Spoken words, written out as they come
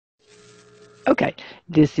Okay,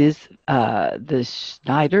 this is the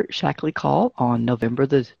Snyder Shaklee call on November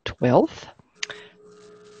the 12th,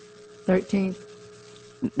 13th.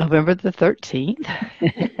 November the 13th.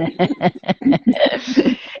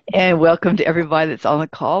 And welcome to everybody that's on the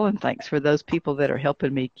call, and thanks for those people that are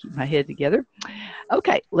helping me keep my head together.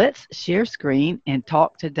 Okay, let's share screen and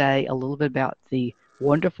talk today a little bit about the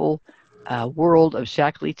wonderful world of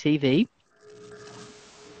Shaklee TV.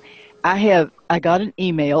 I got an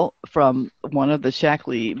email from one of the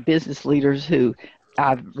Shaklee business leaders who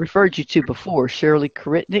I've referred you to before, Shirley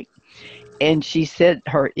Karitnik, and she said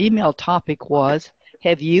her email topic was,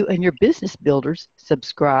 have you and your business builders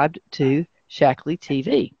subscribed to Shaklee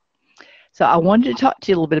TV? So I wanted to talk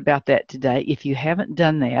to you a little bit about that today. If you haven't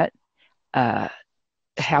done that, uh,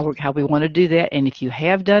 how we want to do that, and if you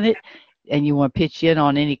have done it and you want to pitch in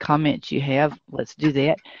on any comments you have, let's do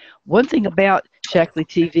that. One thing about Shaklee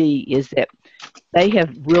TV is that they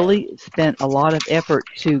have really spent a lot of effort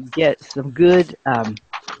to get some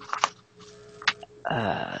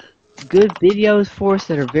uh, good videos for us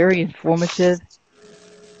that are very informative,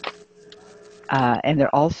 and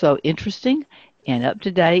they're also interesting and up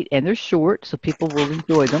to date, and they're short, so people will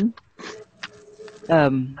enjoy them.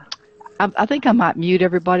 Um, I think I might mute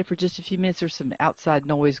everybody for just a few minutes. There's some outside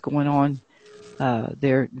noise going on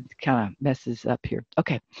there, kind of messes up here.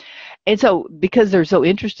 Okay, and so because they're so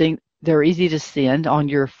interesting, they're easy to send on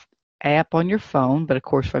your app on your phone, but of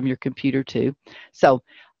course from your computer too. So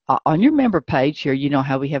on your member page here, you know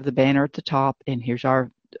how we have the banner at the top, and here's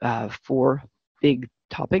our four big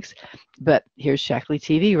topics, but here's Shaklee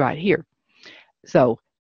TV right here. So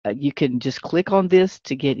you can just click on this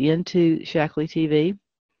to get into Shaklee TV.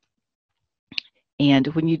 And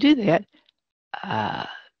when you do that,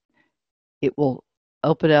 it will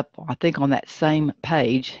open up, I think, on that same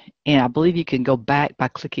page. And I believe you can go back by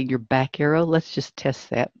clicking your back arrow. Let's just test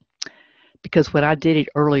that. Because when I did it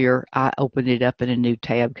earlier, I opened it up in a new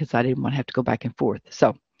tab because I didn't want to have to go back and forth.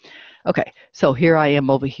 So, okay, so here I am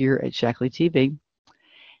over here at Shaklee TV.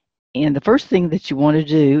 And the first thing that you want to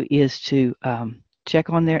do is to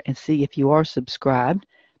check on there and see if you are subscribed.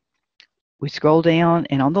 We scroll down,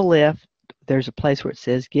 and on the left, there's a place where it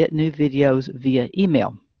says Get New Videos via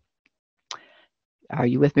Email. Are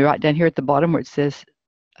you with me right down here at the bottom where it says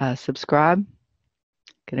subscribe?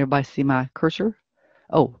 Can everybody see my cursor?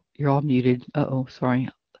 Oh, you're all muted. Uh-oh, sorry.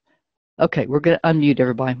 Okay, we're going to unmute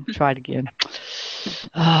everybody. Try it again.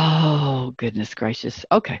 Oh, goodness gracious.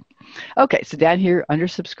 Okay. Okay, so down here under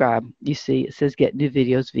subscribe, you see it says Get New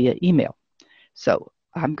Videos via Email. So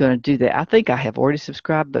I'm going to do that. I think I have already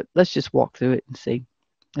subscribed, but let's just walk through it and see.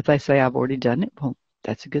 If they say I've already done it, well,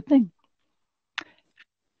 that's a good thing.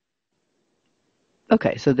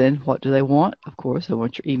 Okay, so then what do they want? Of course, they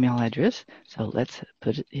want your email address. So let's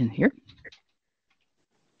put it in here.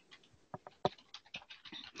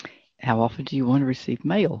 How often do you want to receive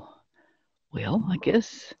mail? Well, I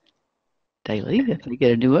guess daily if they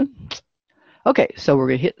get a new one. Okay, so we're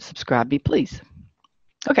going to hit subscribe me, please.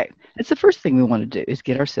 Okay, that's the first thing we want to do is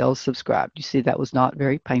get ourselves subscribed. You see that was not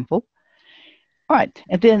very painful. All right,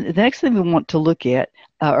 and then the next thing we want to look at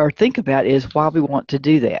or think about is why we want to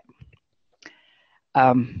do that.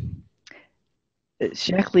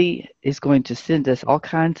 Shaklee is going to send us all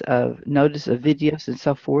kinds of notice of videos and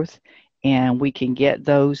so forth, and we can get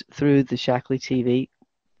those through the Shaklee TV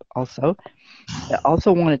also. I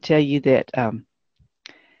also want to tell you that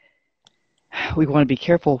we want to be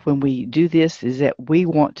careful when we do this is that we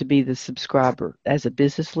want to be the subscriber as a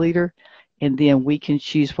business leader, and then we can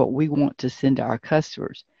choose what we want to send to our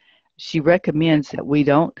customers. She recommends that we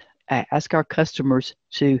don't ask our customers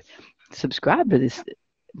to subscribe to this.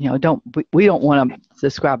 You know, we don't want to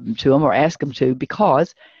subscribe to them or ask them to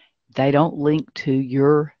because they don't link to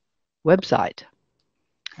your website.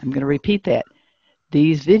 I'm going to repeat that.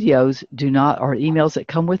 These videos do not, or emails that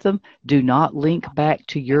come with them, do not link back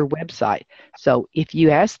to your website. So if you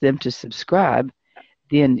ask them to subscribe,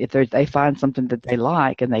 then if they find something that they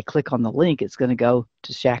like and they click on the link, it's going to go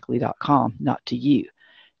to Shaklee.com, not to you.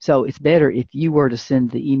 So it's better if you were to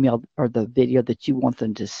send the email or the video that you want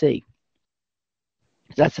them to see.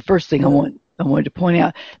 That's the first thing I wanted to point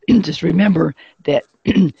out. Just remember that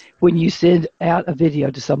when you send out a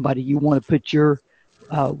video to somebody, you want to put your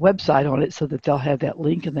website on it so that they'll have that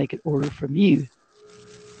link and they can order from you.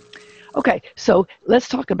 Okay, so let's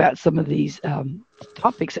talk about some of these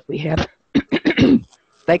topics that we have.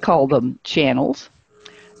 They call them channels.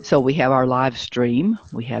 So we have our live stream,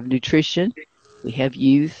 we have nutrition, we have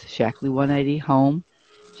youth, Shaklee 180 home,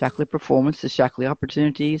 Shaklee performance, the Shaklee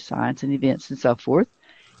opportunities, science and events, and so forth.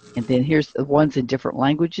 And then here's the ones in different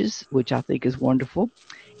languages, which I think is wonderful.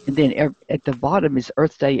 And then at the bottom is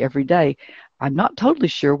Earth Day every day. I'm not totally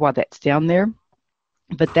sure why that's down there,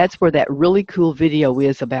 but that's where that really cool video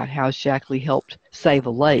is about how Shaklee helped save a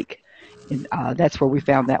lake. And that's where we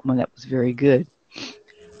found that one. That was very good.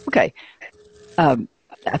 Okay.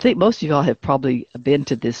 I think most of y'all have probably been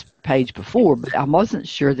to this page before, but I wasn't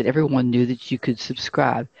sure that everyone knew that you could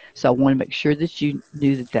subscribe. So I want to make sure that you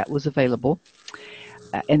knew that that was available.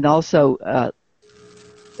 And also,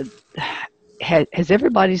 has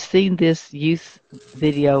everybody seen this youth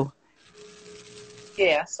video?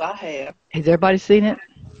 Yes, I have. Has everybody seen it?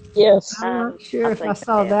 Yes. I'm not sure if I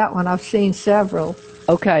saw that one. I've seen several.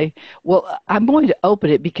 Okay. Well, I'm going to open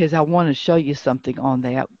it because I want to show you something on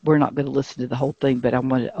that. We're not going to listen to the whole thing, but I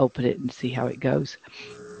want to open it and see how it goes.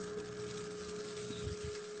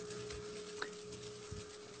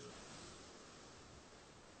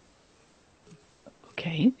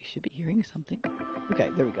 Okay, you should be hearing something. Okay,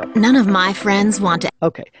 there we go. None of my friends want to.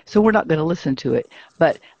 Okay, so we're not going to listen to it,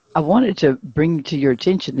 but I wanted to bring to your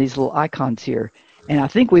attention these little icons here. And I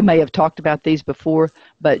think we may have talked about these before,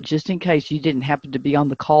 but just in case you didn't happen to be on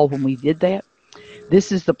the call when we did that,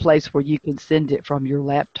 this is the place where you can send it from your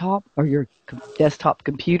laptop or your desktop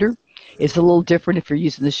computer. It's a little different if you're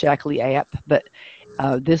using the Shaklee app, but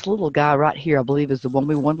this little guy right here, I believe, is the one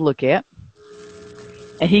we want to look at.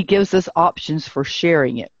 And he gives us options for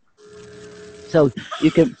sharing it. So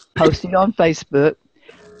you can post it on Facebook.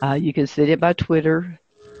 You can send it by Twitter.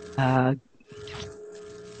 I'm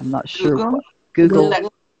not sure. Google,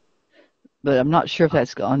 but I'm not sure if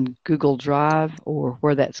that's on Google Drive or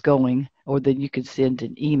where that's going, or then you can send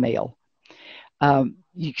an email.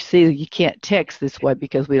 You see, you can't text this way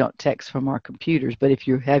because we don't text from our computers, but if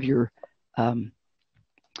you have your phone,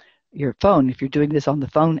 if you're doing this on the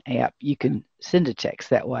phone app, you can send a text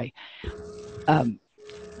that way. I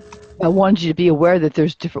wanted you to be aware that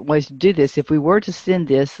there's different ways to do this. If we were to send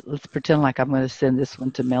this, let's pretend like I'm going to send this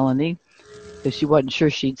one to Melanie, because she wasn't sure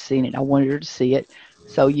she'd seen it. I wanted her to see it.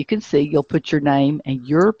 So you can see, you'll put your name and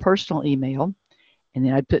your personal email, and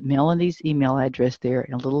then I'd put Melanie's email address there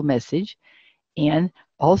in a little message. And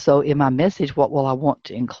also in my message, what will I want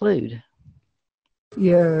to include?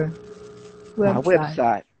 Your website. My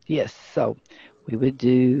website. Yes. So we would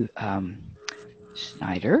do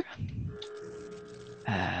Schneider.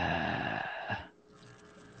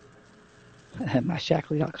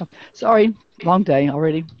 MyShaklee.com. Sorry, long day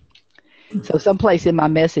already. So someplace in my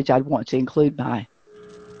message I'd want to include my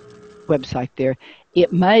website there.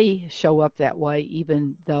 It may show up that way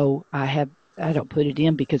even though I don't put it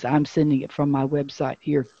in because I'm sending it from my website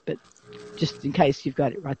here, but just in case you've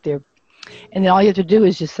got it right there. And then all you have to do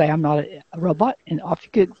is just say I'm not a robot, and off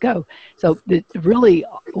you could go. So the really,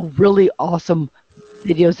 really awesome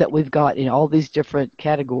videos that we've got in all these different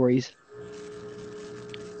categories.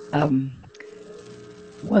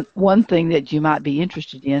 One thing that you might be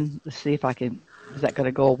interested in, let's see if I can, is that going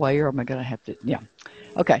to go away or am I going to have to, yeah.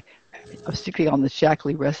 Okay, I'm sticking on the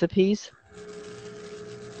Shaklee recipes.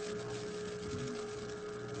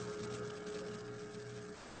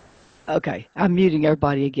 Okay, I'm muting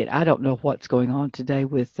everybody again. I don't know what's going on today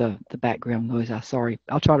with the background noise. I'm sorry.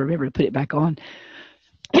 I'll try to remember to put it back on.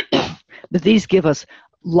 But these give us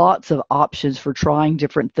lots of options for trying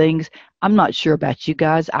different things. I'm not sure about you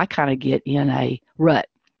guys. I kind of get in a rut.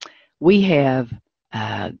 We have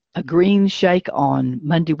a green shake on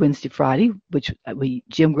Monday, Wednesday, Friday, which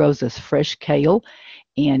Jim grows us fresh kale.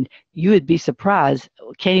 And you would be surprised,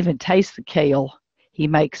 can't even taste the kale. He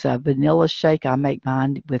makes a vanilla shake. I make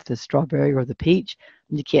mine with the strawberry or the peach.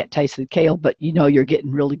 You can't taste the kale, but you know you're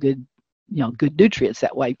getting really good, good nutrients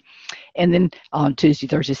that way. And then on Tuesday,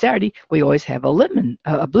 Thursday, Saturday, we always have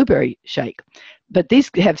a blueberry shake. But these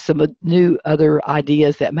have some new other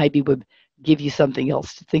ideas that maybe would give you something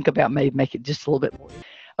else to think about, maybe make it just a little bit more.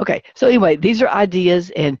 Okay, so anyway, these are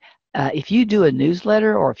ideas, and if you do a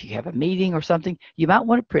newsletter or if you have a meeting or something, you might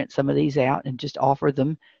want to print some of these out and just offer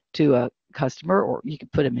them to a customer, or you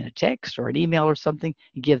could put them in a text or an email or something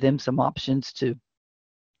and give them some options to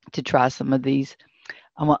try some of these.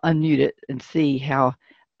 I'm going to unmute it and see how,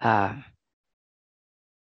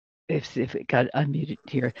 if it got unmuted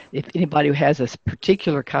here, if anybody who has a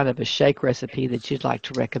particular kind of a shake recipe that you'd like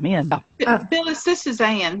to recommend. Phyllis, this is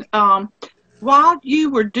Ann. While you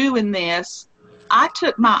were doing this, I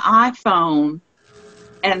took my iPhone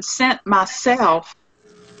and sent myself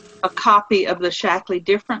a copy of the Shaklee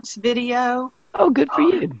Difference video. Oh, good for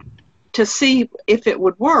you. To see if it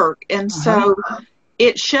would work. And so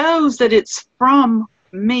it shows that it's from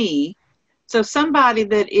me. So somebody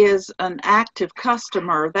that is an active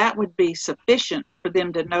customer, that would be sufficient for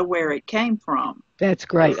them to know where it came from. That's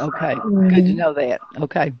great. Okay, good to know that.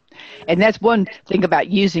 Okay, and that's one thing about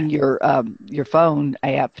using your phone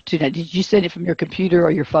app too. Now, did you send it from your computer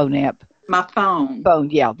or your phone app? My phone. Phone,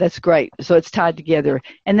 yeah, that's great. So it's tied together,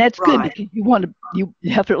 and that's good because you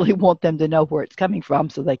definitely want them to know where it's coming from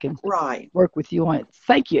so they can work with you on it.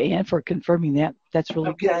 Thank you, Ann, for confirming that. That's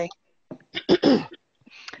really good.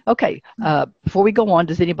 Okay, before we go on,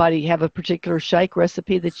 does anybody have a particular shake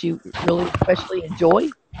recipe that you really especially enjoy?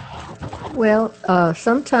 Well,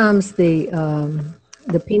 sometimes the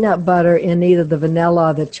peanut butter in either the vanilla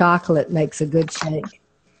or the chocolate makes a good shake.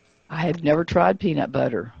 I have never tried peanut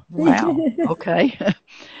butter. Wow. Okay.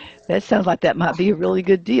 That sounds like that might be a really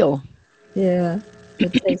good deal. Yeah,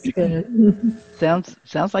 it tastes good.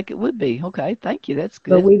 Sounds like it would be. Okay, thank you. That's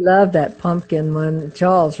good. But we love that pumpkin one.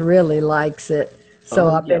 Charles really likes it. So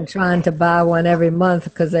I've been trying to buy one every month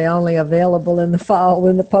because they're only available in the fall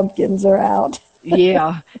when the pumpkins are out.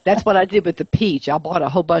 Yeah, that's what I did with the peach. I bought a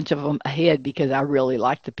whole bunch of them ahead because I really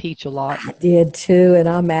like the peach a lot. I did too, and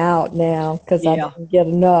I'm out now because I didn't get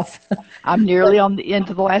enough. I'm nearly on the end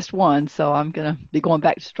of the last one, so I'm going to be going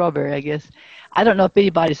back to strawberry, I guess. I don't know if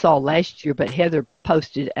anybody saw last year, but Heather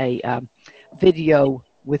posted a video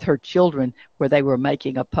with her children where they were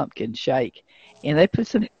making a pumpkin shake, and they put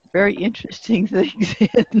some very interesting things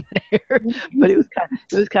in there, but it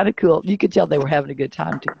was kind of cool. You could tell they were having a good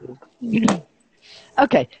time too.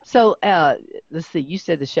 Okay, so let's see. You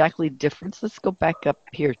said the Shaklee difference. Let's go back up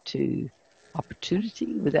here to opportunity.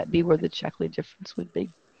 Would that be where the Shaklee difference would be?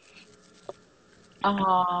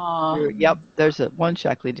 Yep, there's one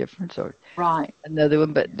Shaklee difference or another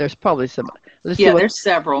one, but there's probably some. There's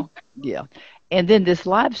several. Yeah, and then this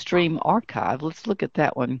live stream archive. Let's look at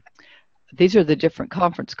that one. These are the different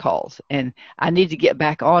conference calls, and I need to get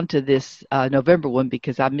back onto this November one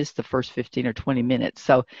because I missed the first 15 or 20 minutes.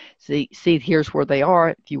 So see, here's where they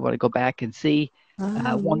are if you want to go back and see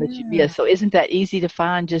one that you missed. So isn't that easy to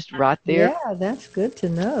find just right there? Yeah, that's good to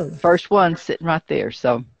know. First one sitting right there.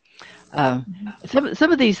 So some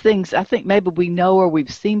of these things I think maybe we know or we've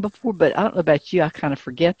seen before, but I don't know about you. I kind of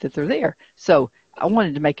forget that they're there. So I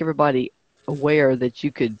wanted to make everybody aware that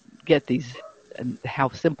you could get these and how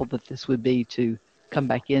simple that this would be to come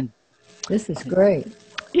back in. This is great.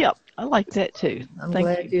 Yeah, I like that too. I'm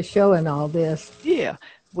glad you're showing all this. Yeah.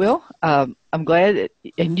 Well, I'm glad,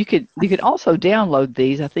 and you could also download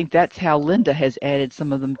these. I think that's how Linda has added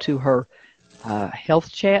some of them to her health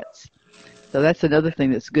chats. So that's another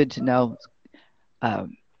thing that's good to know.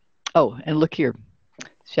 Oh, and look here,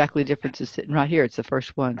 Shaklee difference is sitting right here. It's the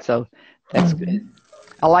first one, so that's good.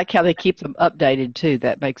 I like how they keep them updated too.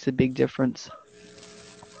 That makes a big difference.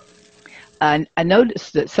 I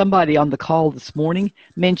noticed that somebody on the call this morning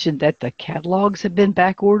mentioned that the catalogs have been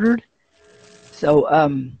back ordered. So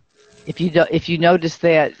if you notice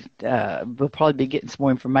that, we'll probably be getting some more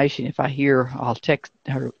information. If I hear, I'll text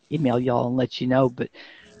or email y'all and let you know. But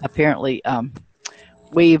apparently,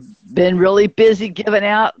 we've been really busy giving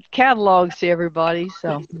out catalogs to everybody.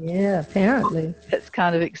 So yeah, apparently that's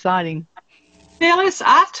kind of exciting. Phyllis,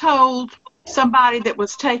 I told somebody that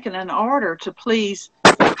was taking an order to please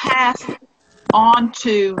pass on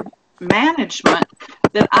to management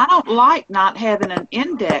that I don't like not having an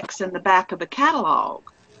index in the back of the catalog.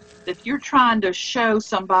 If you're trying to show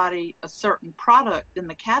somebody a certain product in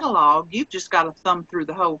the catalog, you've just got to thumb through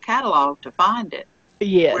the whole catalog to find it.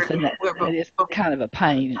 Yes, and that is kind of a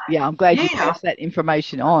pain. Yeah, I'm glad you passed that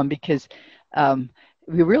information on because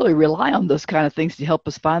we really rely on those kind of things to help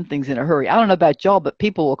us find things in a hurry. I don't know about y'all, but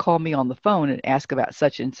people will call me on the phone and ask about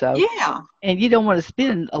such and so. Yeah. And you don't want to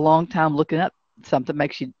spend a long time looking up something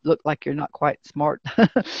makes you look like you're not quite smart.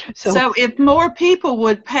 So if more people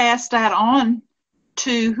would pass that on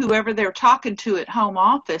to whoever they're talking to at home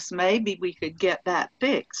office, maybe we could get that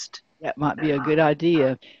fixed. That might be a good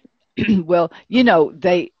idea. Well,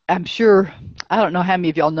 I'm sure, I don't know how many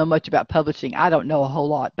of y'all know much about publishing. I don't know a whole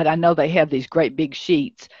lot, but I know they have these great big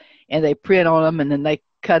sheets and they print on them and then they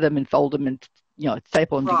cut them and fold them and,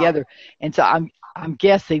 staple them together. And so I'm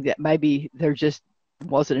guessing that maybe there just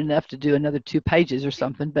wasn't enough to do another 2 pages or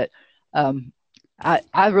something. But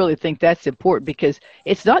I really think that's important because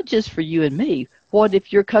it's not just for you and me. What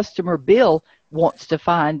if your customer Bill wants to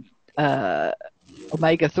find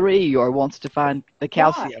omega-3 or wants to find the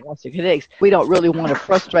calcium, wants to connect? We don't really want to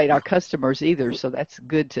frustrate our customers either, so that's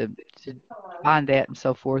good to find that and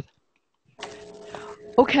so forth.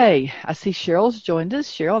 Okay, I see Cheryl's joined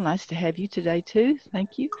us. Cheryl, nice to have you today too.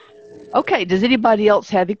 Thank you. Okay, does anybody else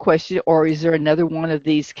have a question, or is there another one of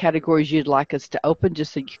these categories you'd like us to open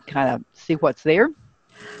just so you can kind of see what's there?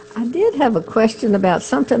 I did have a question about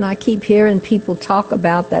something I keep hearing people talk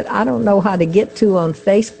about that I don't know how to get to on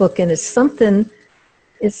Facebook, and it's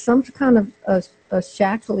some kind of a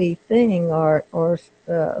Shaklee thing or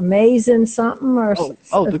amazing something or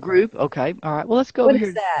The group. Okay. All right. Well, let's go what over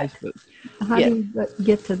is here to that? Facebook. How do you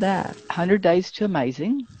get to that? 100 Days to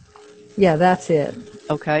Amazing. Yeah, that's it.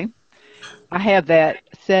 Okay. I have that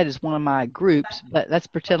set as one of my groups, but let's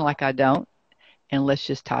pretend like I don't. And let's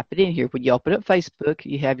just type it in here. When you open up Facebook,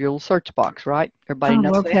 you have your little search box, right? Everybody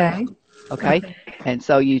knows Okay. that? Okay. And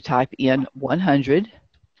so you type in 100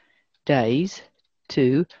 Days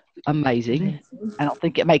to Amazing. I don't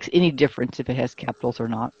think it makes any difference if it has capitals or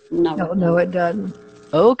not. No, it doesn't.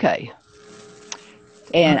 Okay.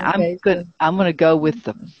 And I'm going to go with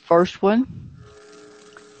the first one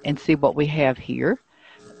and see what we have here.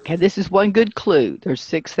 Okay, this is one good clue. There's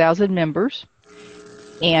 6,000 members.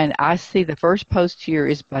 And I see the first post here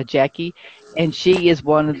is by Jackie, and she is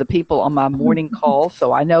one of the people on my morning call,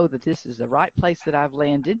 so I know that this is the right place that I've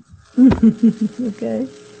landed. Okay.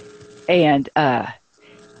 And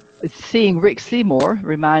seeing Rick Seymour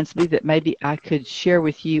reminds me that maybe I could share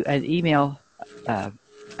with you an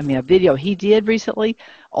a video he did recently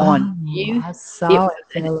on youth. I saw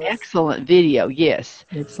it. An excellent video, yes.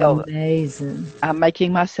 It's amazing. I'm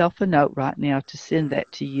making myself a note right now to send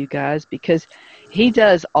that to you guys because he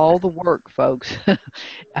does all the work, folks.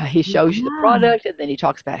 He shows you the product, and then he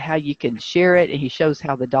talks about how you can share it, and he shows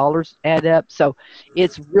how the dollars add up. So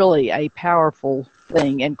it's really a powerful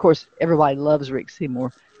thing. And, of course, everybody loves Rick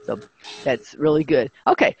Seymour, so that's really good.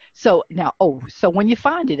 Okay, so now, so when you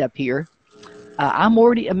find it up here, I'm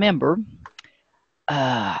already a member.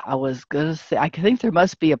 I was going to say, I think there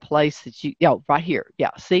must be a place that right here. Yeah,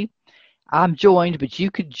 see? I'm joined, but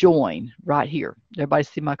you could join right here. Everybody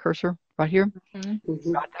see my cursor right here?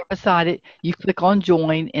 Mm-hmm. Right there beside it. You click on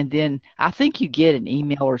join, and then I think you get an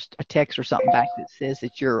email or a text or something back that says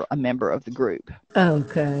that you're a member of the group.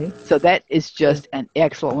 Okay. So that is just an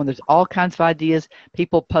excellent one. There's all kinds of ideas.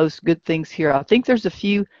 People post good things here. I think there's a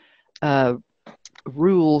few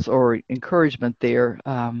rules or encouragement there.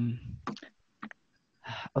 I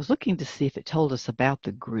was looking to see if it told us about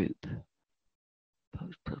the group.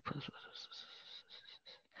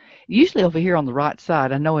 Usually over here on the right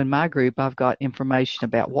side, I know in my group I've got information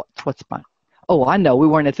about what's my. Oh, I know we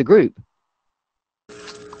weren't at the group.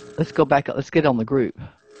 Let's go back. Let's get on the group.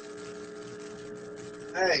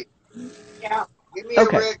 Hey, give me a red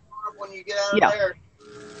card when you get out of there.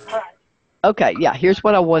 All right. Okay, yeah. Here's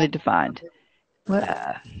what I wanted to find.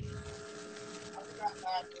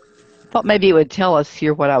 Thought maybe it would tell us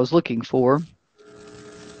here what I was looking for.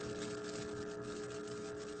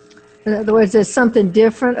 In other words, there's something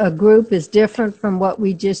different. A group is different from what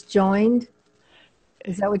we just joined.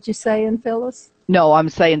 Is that what you're saying, Phyllis? No, I'm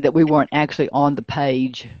saying that we weren't actually on the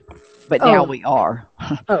page, but now we are.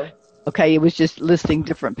 Oh. Okay, it was just listing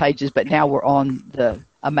different pages, but now we're on the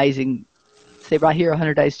amazing. See right here,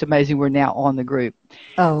 100 Days to Amazing. We're now on the group.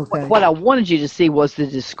 Oh, okay. What I wanted you to see was the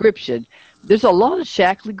description. There's a lot of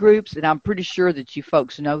Shaklee groups, and I'm pretty sure that you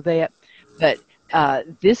folks know that. But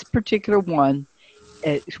this particular one,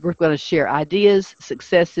 we're going to share ideas,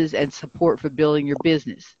 successes, and support for building your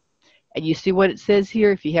business. And you see what it says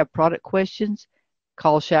here? If you have product questions,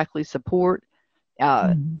 call Shaklee support.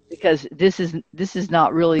 Because this is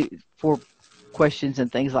not really for questions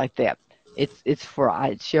and things like that. It's for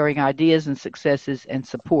sharing ideas and successes and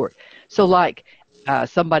support. So like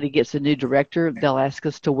somebody gets a new director, they'll ask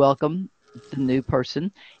us to welcome the new person,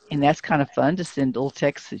 and that's kind of fun to send little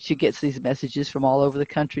texts. She gets these messages from all over the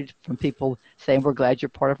country from people saying we're glad you're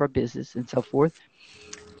part of our business and so forth.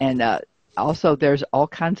 And also there's all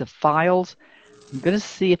kinds of files. I'm going to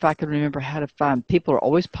see if I can remember how to find. People are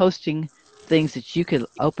always posting things that you can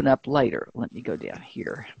open up later. Let me go down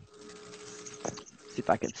here. See if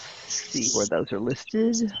I can see where those are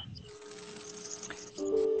listed.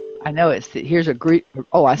 I know here's a group.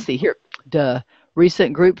 Oh, I see here. The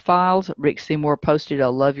recent group files. Rick Seymour posted a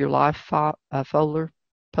Love Your Life folder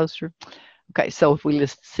poster. Okay, so if we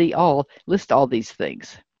list all these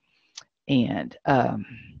things. And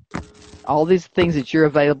all these things that you're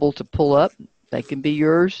available to pull up, they can be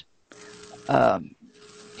yours.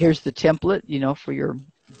 Here's the template, for your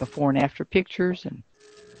before and after pictures. And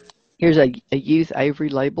here's a youth Avery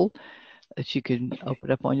label that you can open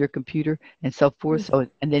up on your computer and so forth. So,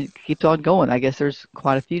 and then it keeps on going. I guess there's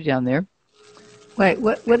quite a few down there. Wait,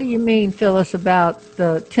 what do you mean, Phyllis, about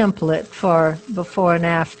the template for before and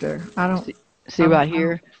after? I don't see right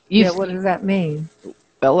here. What does that mean?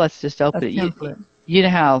 Well, let's just open it. You know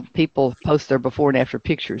how people post their before and after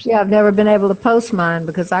pictures. Yeah, I've never been able to post mine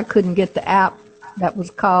because I couldn't get the app that was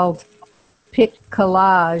called pick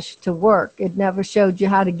collage to work. It never showed you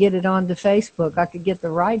how to get it onto Facebook. I could get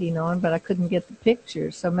the writing on, but I couldn't get the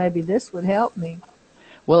pictures. So maybe this would help me.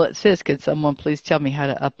 Well, it says, could someone please tell me how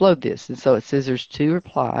to upload this? And so it says there's 2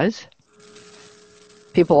 replies.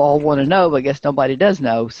 People all want to know, but I guess nobody does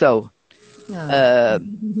know. So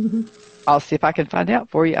I'll see if I can find out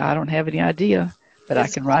for you. I don't have any idea, but I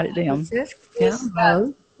can write it down. It says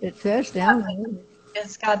download. It says download.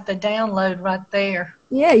 It's got the download right there.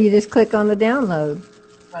 Yeah, you just click on the download.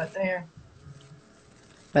 Right there.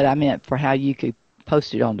 But I meant for how you could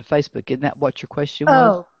post it onto Facebook. Isn't that what your question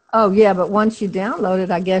was? Oh, yeah, but once you download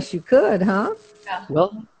it, I guess you could, huh? Yeah.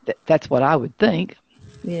 Well, that's what I would think.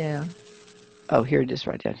 Yeah. Oh, here it is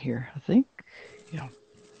right down here, I think. Yeah.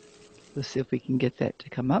 Let's see if we can get that to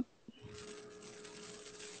come up.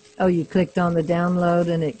 Oh, you clicked on the download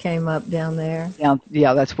and it came up down there?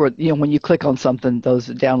 Yeah, that's where, when you click on something, those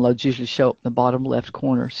downloads usually show up in the bottom left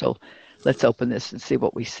corner. So let's open this and see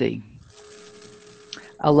what we see.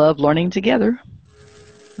 I love learning together.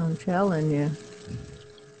 I'm telling you.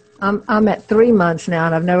 I'm at 3 months now,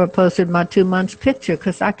 and I've never posted my 2 months picture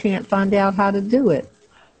because I can't find out how to do it.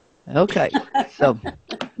 Okay, so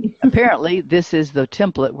apparently this is the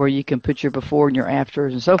template where you can put your before and your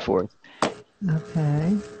afters and so forth.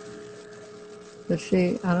 Okay. Let's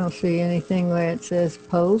see, I don't see anything where it says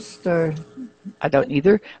post or... I don't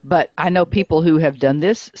either, but I know people who have done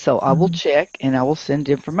this, so I will check and I will send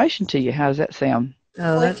information to you. How does that sound?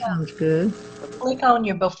 Oh, that sounds good. Click on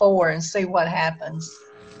your before and see what happens.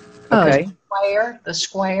 Okay. The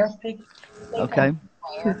square. Okay.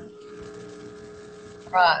 Square.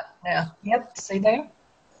 Right now, yep. See there.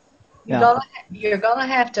 You're gonna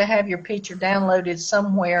have to have your picture downloaded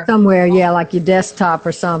somewhere. Somewhere, yeah, like your desktop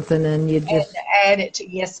or something, and you just add it to.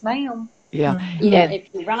 Yes, ma'am. Yeah. Yeah. If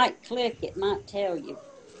you right click, it might tell you.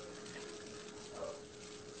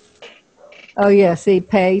 Oh yeah, see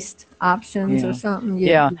paste options or something.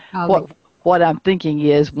 What I'm thinking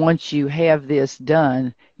is once you have this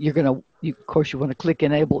done, of course you want to click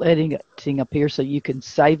enable editing up here so you can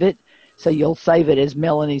save it. So you'll save it as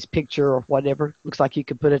Melanie's picture or whatever. Looks like you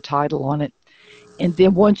could put a title on it. And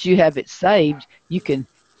then once you have it saved, you can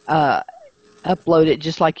upload it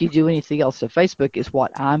just like you do anything else. So Facebook is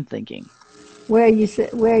what I'm thinking. Where you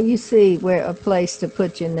see a place to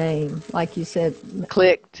put your name, like you said.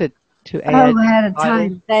 Click to add. Oh, ahead of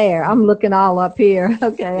time there. I'm looking all up here.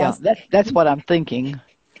 Okay. Yeah, that's what I'm thinking.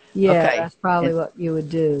 Yeah, okay. That's probably what you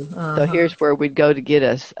would do. So here's where we'd go to get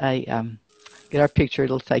us get our picture.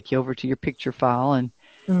 It'll take you over to your picture file and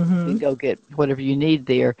you go get whatever you need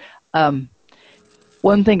there.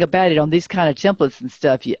 One thing about it on these kind of templates and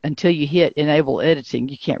stuff, until you hit enable editing,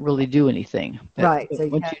 you can't really do anything. But right. So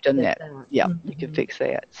once you've done that, you can fix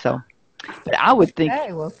that. So, but I would think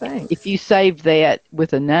if you save that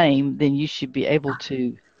with a name, then you should be able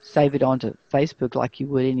to save it onto Facebook like you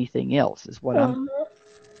would anything else. Is what I'm.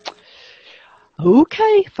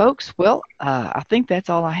 Okay, folks. Well, I think that's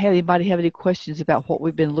all I have. Anybody have any questions about what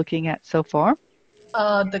we've been looking at so far?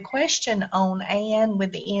 The question on Anne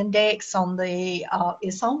with the index on the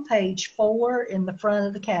it's on page 4 in the front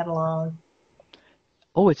of the catalog.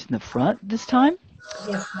 Oh, it's in the front this time?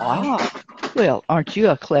 Yes, ma'am. Well, aren't you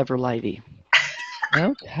a clever lady?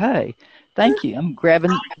 Okay. Thank you. I'm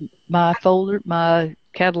grabbing my folder, my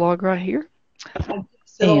catalog right here.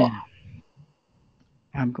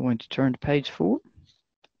 And I'm going to turn to page 4.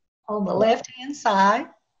 On the left-hand side.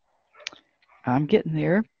 I'm getting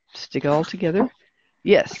there. Stick it all together.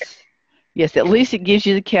 Yes. Yes, at least it gives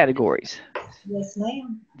you the categories. Yes,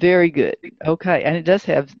 ma'am. Very good. Okay, and it does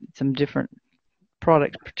have some different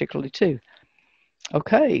products particularly too.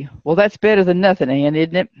 Okay, well that's better than nothing, Ann,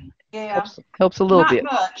 isn't it? Yeah. Helps a little bit.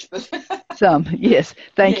 Not much, but some, yes.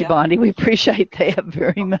 Thank you, Bonnie. We appreciate that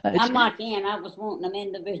very much. I'm like Ann. I was wanting them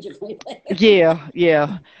individually. Yeah.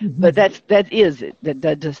 But that is it. That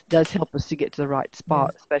does help us to get to the right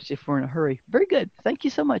spot, especially if we're in a hurry. Very good. Thank you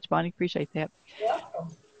so much, Bonnie. Appreciate that.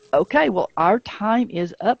 Welcome. Okay, well, our time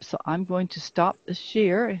is up, so I'm going to stop the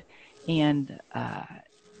share. And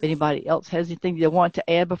if anybody else has anything they want to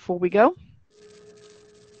add before we go?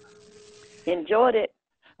 Enjoyed it.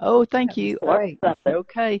 Oh, thank you. Great.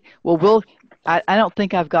 Okay. Well, I don't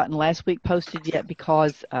think I've gotten last week posted yet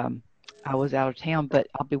because I was out of town, but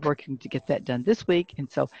I'll be working to get that done this week.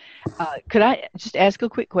 And so could I just ask a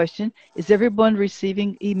quick question? Is everyone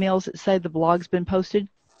receiving emails that say the blog's been posted?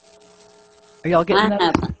 Are y'all getting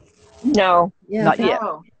that? No. Not yet.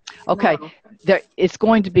 Okay. No. It's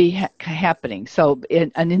going to be happening. So,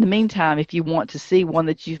 in the meantime, if you want to see one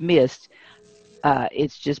that you've missed,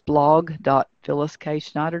 it's just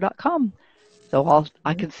blog.phylliskschneider.com. So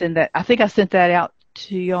I can send that. I think I sent that out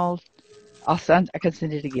to y'all I can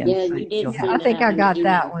send it again. Yeah, so you did you'll send I it think out I in got the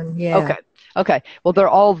that email. one. Yeah. Okay. Okay. Well, they're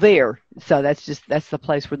all there. So that's the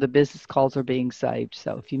place where the business calls are being saved.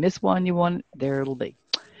 So if you miss one, you want it, there it'll be.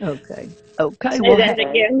 Okay. Okay. Say Well, that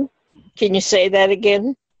again. Can you say that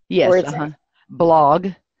again? Where yes. is it? Blog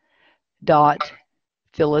dot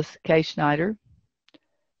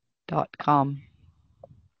phyllisKschneider.com.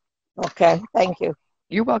 Okay, thank you.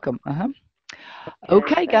 You're welcome.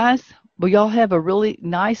 Okay, guys. Well, y'all have a really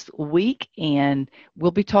nice week, and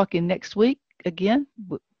we'll be talking next week again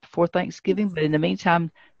before Thanksgiving. But in the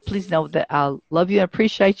meantime, please know that I love you and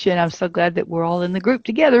appreciate you, and I'm so glad that we're all in the group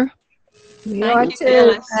together. We Thank are you, too.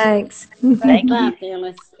 Phyllis. Thanks. Thank you. Bye,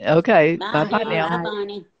 Phyllis. Okay. Bye, Bye-bye Annie. now. Bye,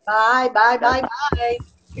 Bonnie. Bye, bye, bye, bye.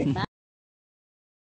 Bye.